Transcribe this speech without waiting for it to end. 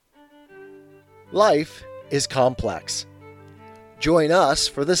Life is complex. Join us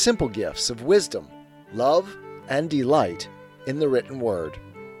for the simple gifts of wisdom, love, and delight in the written word.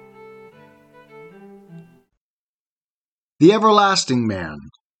 The Everlasting Man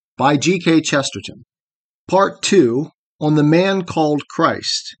by G.K. Chesterton. Part 2 on the Man Called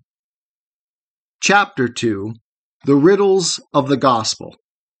Christ. Chapter 2, The Riddles of the Gospel.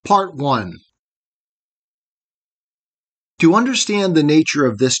 Part 1. To understand the nature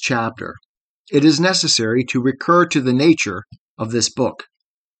of this chapter, it is necessary to recur to the nature of this book.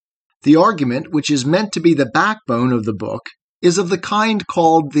 The argument, which is meant to be the backbone of the book, is of the kind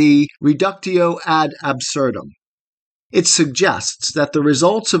called the reductio ad absurdum. It suggests that the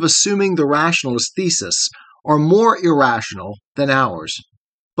results of assuming the rationalist thesis are more irrational than ours,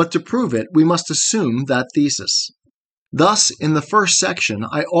 but to prove it, we must assume that thesis. Thus, in the first section,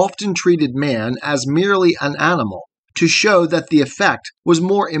 I often treated man as merely an animal, to show that the effect was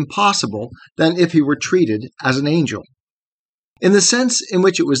more impossible than if he were treated as an angel. In the sense in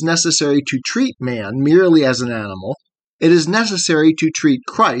which it was necessary to treat man merely as an animal, it is necessary to treat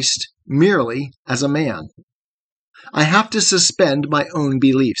Christ merely as a man. I have to suspend my own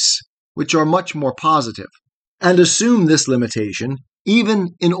beliefs, which are much more positive, and assume this limitation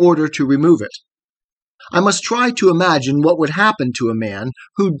even in order to remove it. I must try to imagine what would happen to a man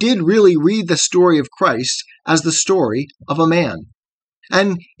who did really read the story of Christ as the story of a man,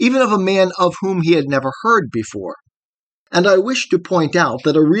 and even of a man of whom he had never heard before. And I wish to point out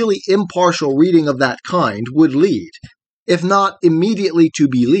that a really impartial reading of that kind would lead, if not immediately to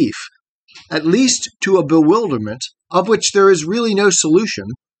belief, at least to a bewilderment of which there is really no solution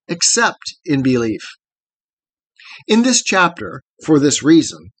except in belief. In this chapter, for this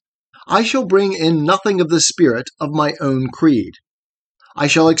reason, I shall bring in nothing of the spirit of my own creed. I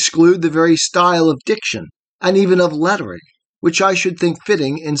shall exclude the very style of diction, and even of lettering, which I should think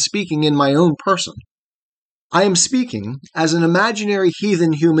fitting in speaking in my own person. I am speaking as an imaginary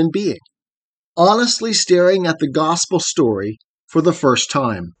heathen human being, honestly staring at the gospel story for the first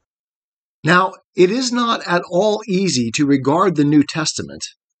time. Now, it is not at all easy to regard the New Testament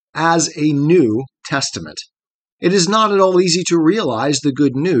as a New Testament. It is not at all easy to realize the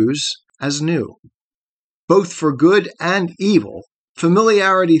good news as new. Both for good and evil,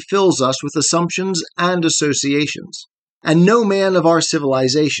 familiarity fills us with assumptions and associations, and no man of our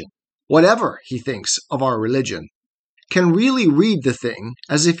civilization, whatever he thinks of our religion, can really read the thing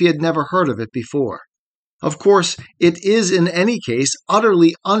as if he had never heard of it before. Of course, it is in any case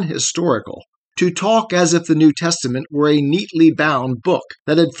utterly unhistorical to talk as if the New Testament were a neatly bound book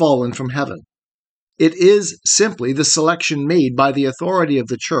that had fallen from heaven. It is simply the selection made by the authority of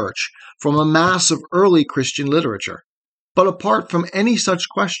the Church from a mass of early Christian literature. But apart from any such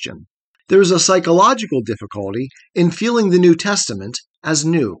question, there is a psychological difficulty in feeling the New Testament as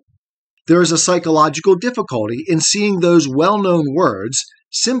new. There is a psychological difficulty in seeing those well-known words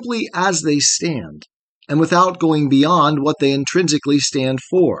simply as they stand, and without going beyond what they intrinsically stand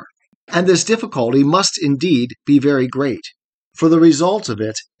for. And this difficulty must indeed be very great, for the result of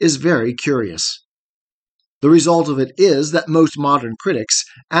it is very curious. The result of it is that most modern critics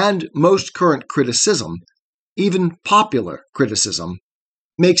and most current criticism, even popular criticism,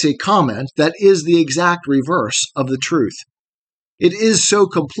 makes a comment that is the exact reverse of the truth. It is so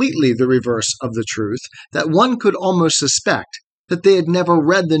completely the reverse of the truth that one could almost suspect that they had never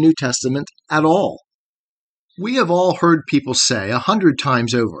read the New Testament at all. We have all heard people say 100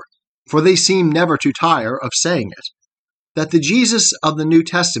 times over, for they seem never to tire of saying it, that the Jesus of the New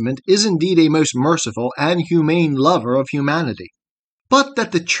Testament is indeed a most merciful and humane lover of humanity, but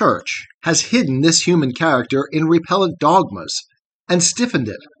that the Church has hidden this human character in repellent dogmas and stiffened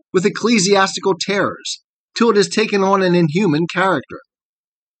it with ecclesiastical terrors till it has taken on an inhuman character.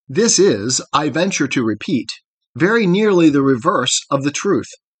 This is, I venture to repeat, very nearly the reverse of the truth.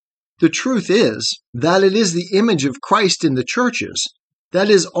 The truth is that it is the image of Christ in the churches that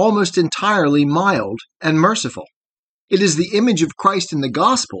is almost entirely mild and merciful. It is the image of Christ in the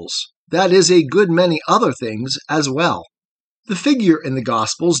Gospels that is a good many other things as well. The figure in the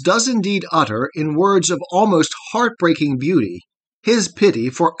Gospels does indeed utter, in words of almost heartbreaking beauty, his pity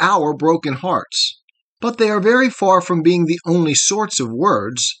for our broken hearts, but they are very far from being the only sorts of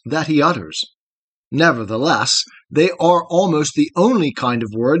words that he utters. Nevertheless, they are almost the only kind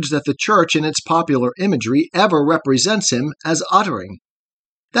of words that the Church in its popular imagery ever represents him as uttering.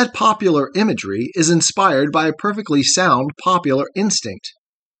 That popular imagery is inspired by a perfectly sound popular instinct.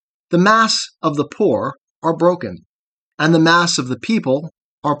 The mass of the poor are broken, and the mass of the people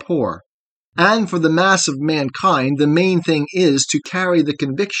are poor. And for the mass of mankind, the main thing is to carry the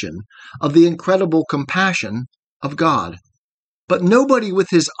conviction of the incredible compassion of God. But nobody with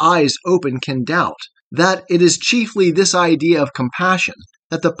his eyes open can doubt that it is chiefly this idea of compassion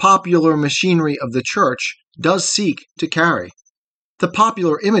that the popular machinery of the church does seek to carry. The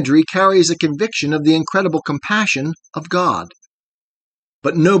popular imagery carries a conviction of the incredible compassion of God.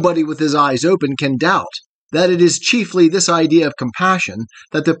 But nobody with his eyes open can doubt that it is chiefly this idea of compassion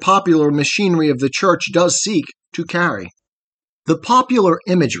that the popular machinery of the church does seek to carry. The popular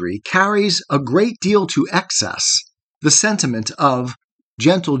imagery carries a great deal to excess the sentiment of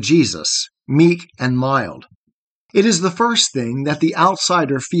gentle Jesus, meek and mild. It is the first thing that the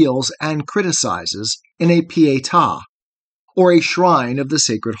outsider feels and criticizes in a pietà, or a shrine of the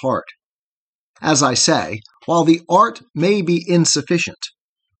Sacred Heart. As I say, while the art may be insufficient,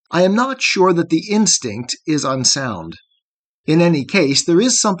 I am not sure that the instinct is unsound. In any case, there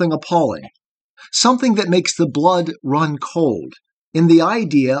is something appalling, something that makes the blood run cold, in the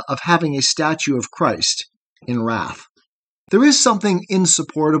idea of having a statue of Christ in wrath. There is something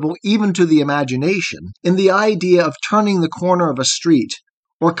insupportable even to the imagination in the idea of turning the corner of a street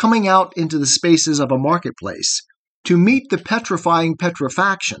or coming out into the spaces of a marketplace to meet the petrifying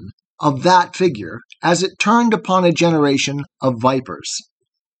petrifaction of that figure as it turned upon a generation of vipers,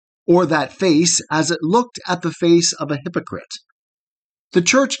 or that face as it looked at the face of a hypocrite. The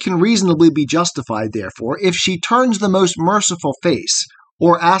church can reasonably be justified, therefore, if she turns the most merciful face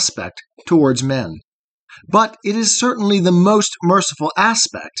or aspect towards men. But it is certainly the most merciful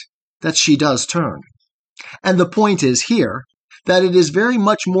aspect that she does turn. And the point is here that it is very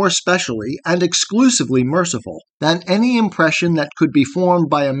much more specially and exclusively merciful than any impression that could be formed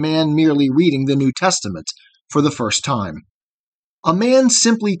by a man merely reading the New Testament for the first time. A man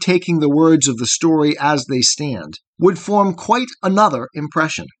simply taking the words of the story as they stand would form quite another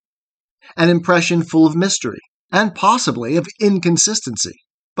impression, an impression full of mystery and possibly of inconsistency,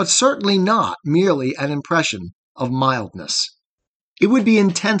 but certainly not merely an impression of mildness. It would be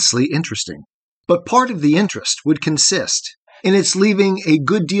intensely interesting, but part of the interest would consist in its leaving a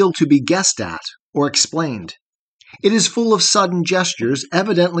good deal to be guessed at or explained. It is full of sudden gestures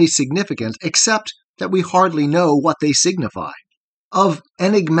evidently significant, except that we hardly know what they signify, of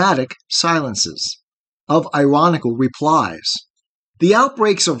enigmatic silences, of ironical replies. The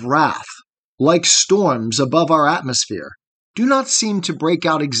outbreaks of wrath, like storms above our atmosphere, do not seem to break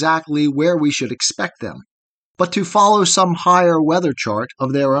out exactly where we should expect them, but to follow some higher weather chart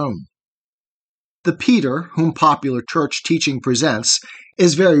of their own. The Peter whom popular church teaching presents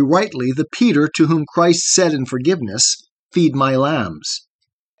is very rightly the Peter to whom Christ said in forgiveness, "Feed my lambs."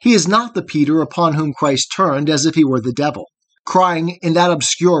 He is not the Peter upon whom Christ turned as if he were the devil, crying in that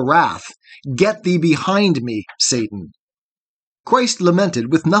obscure wrath, "Get thee behind me, Satan." Christ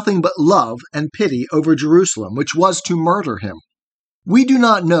lamented with nothing but love and pity over Jerusalem, which was to murder him. We do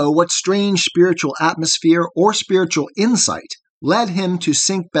not know what strange spiritual atmosphere or spiritual insight led him to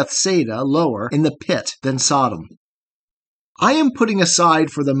sink Bethsaida lower in the pit than Sodom. I am putting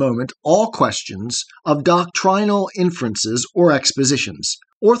aside for the moment all questions of doctrinal inferences or expositions,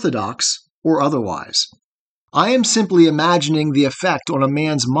 orthodox or otherwise. I am simply imagining the effect on a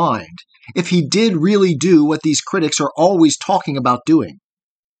man's mind if he did really do what these critics are always talking about doing,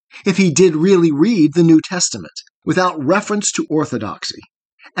 if he did really read the New Testament without reference to orthodoxy,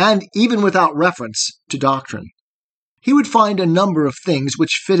 and even without reference to doctrine. He would find a number of things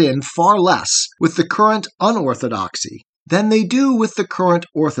which fit in far less with the current unorthodoxy than they do with the current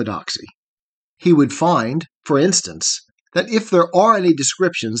orthodoxy. He would find, for instance, that if there are any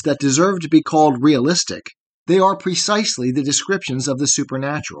descriptions that deserve to be called realistic, they are precisely the descriptions of the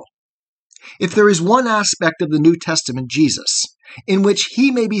supernatural. If there is one aspect of the New Testament Jesus in which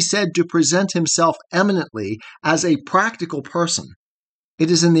he may be said to present himself eminently as a practical person, it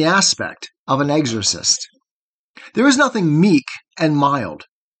is in the aspect of an exorcist. There is nothing meek and mild.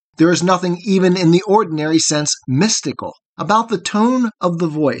 There is nothing even in the ordinary sense mystical about the tone of the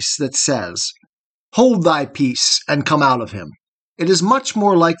voice that says, "Hold thy peace and come out of him." It is much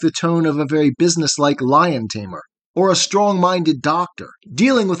more like the tone of a very businesslike lion tamer or a strong-minded doctor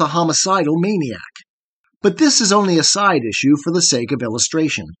dealing with a homicidal maniac. But this is only a side issue for the sake of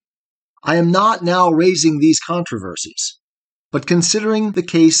illustration. I am not now raising these controversies, but considering the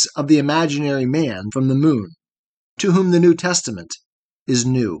case of the imaginary man from the moon, to whom the New Testament is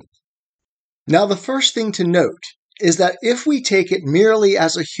new. Now, the first thing to note is that if we take it merely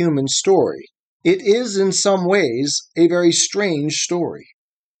as a human story, it is in some ways a very strange story.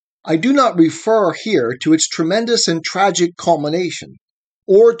 I do not refer here to its tremendous and tragic culmination,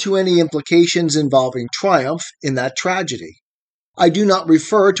 or to any implications involving triumph in that tragedy. I do not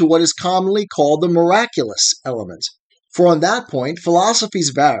refer to what is commonly called the miraculous element, For on that point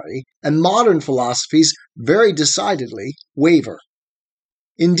philosophies vary, and modern philosophies very decidedly waver.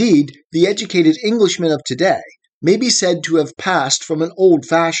 Indeed, the educated Englishman of today may be said to have passed from an old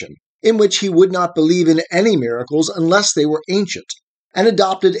fashion, in which he would not believe in any miracles unless they were ancient, and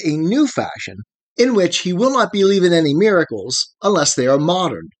adopted a new fashion, in which he will not believe in any miracles unless they are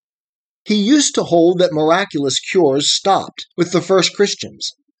modern. He used to hold that miraculous cures stopped with the first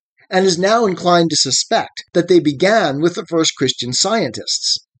Christians, and is now inclined to suspect that they began with the first Christian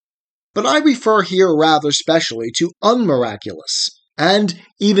scientists. But I refer here rather specially to unmiraculous, and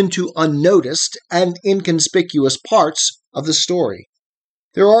even to unnoticed and inconspicuous parts of the story.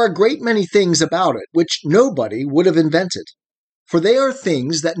 There are a great many things about it which nobody would have invented, for they are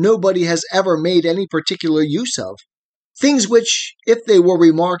things that nobody has ever made any particular use of, things which, if they were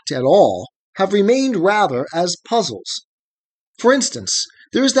remarked at all, have remained rather as puzzles. For instance,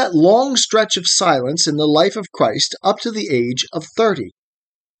 there is that long stretch of silence in the life of Christ up to the age of 30.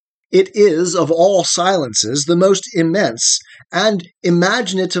 It is, of all silences, the most immense and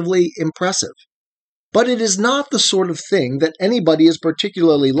imaginatively impressive. But it is not the sort of thing that anybody is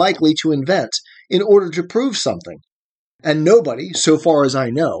particularly likely to invent in order to prove something, and nobody, so far as I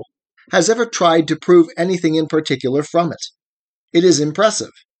know, has ever tried to prove anything in particular from it. It is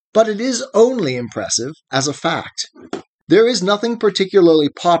impressive, but it is only impressive as a fact. There is nothing particularly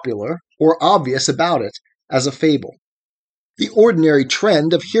popular or obvious about it as a fable. The ordinary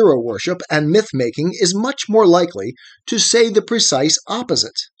trend of hero worship and myth-making is much more likely to say the precise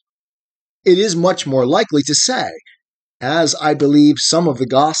opposite. It is much more likely to say, as I believe some of the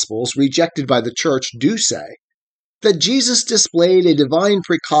Gospels rejected by the Church do say, that Jesus displayed a divine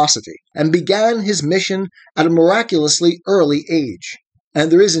precocity and began his mission at a miraculously early age.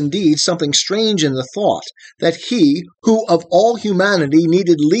 And there is indeed something strange in the thought that he, who of all humanity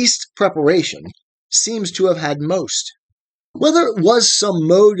needed least preparation, seems to have had most. Whether it was some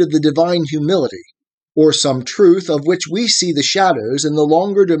mode of the divine humility, or some truth of which we see the shadows in the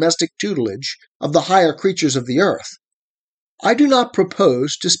longer domestic tutelage of the higher creatures of the earth, I do not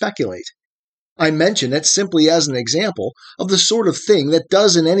propose to speculate. I mention it simply as an example of the sort of thing that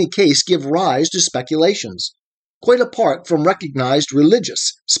does in any case give rise to speculations, quite apart from recognized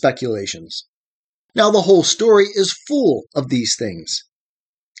religious speculations. Now the whole story is full of these things.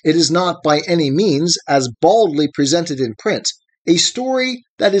 It is not by any means, as baldly presented in print, a story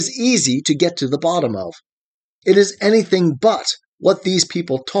that is easy to get to the bottom of. It is anything but what these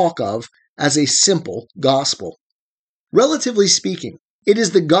people talk of as a simple gospel. Relatively speaking, it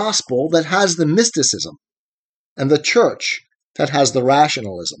is the gospel that has the mysticism, and the church that has the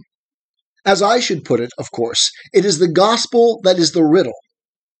rationalism. As I should put it, of course, it is the gospel that is the riddle,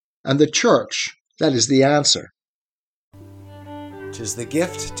 and the church that is the answer. 'Tis the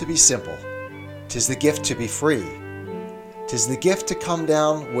gift to be simple. 'Tis the gift to be free. 'Tis the gift to come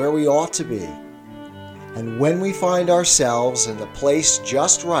down where we ought to be. And when we find ourselves in the place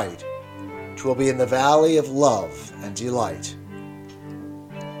just right, 'twill be in the valley of love and delight.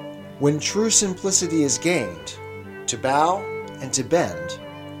 When true simplicity is gained, to bow and to bend,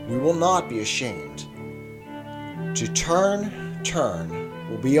 we will not be ashamed. To turn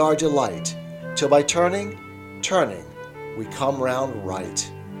will be our delight, till by turning, we come round right.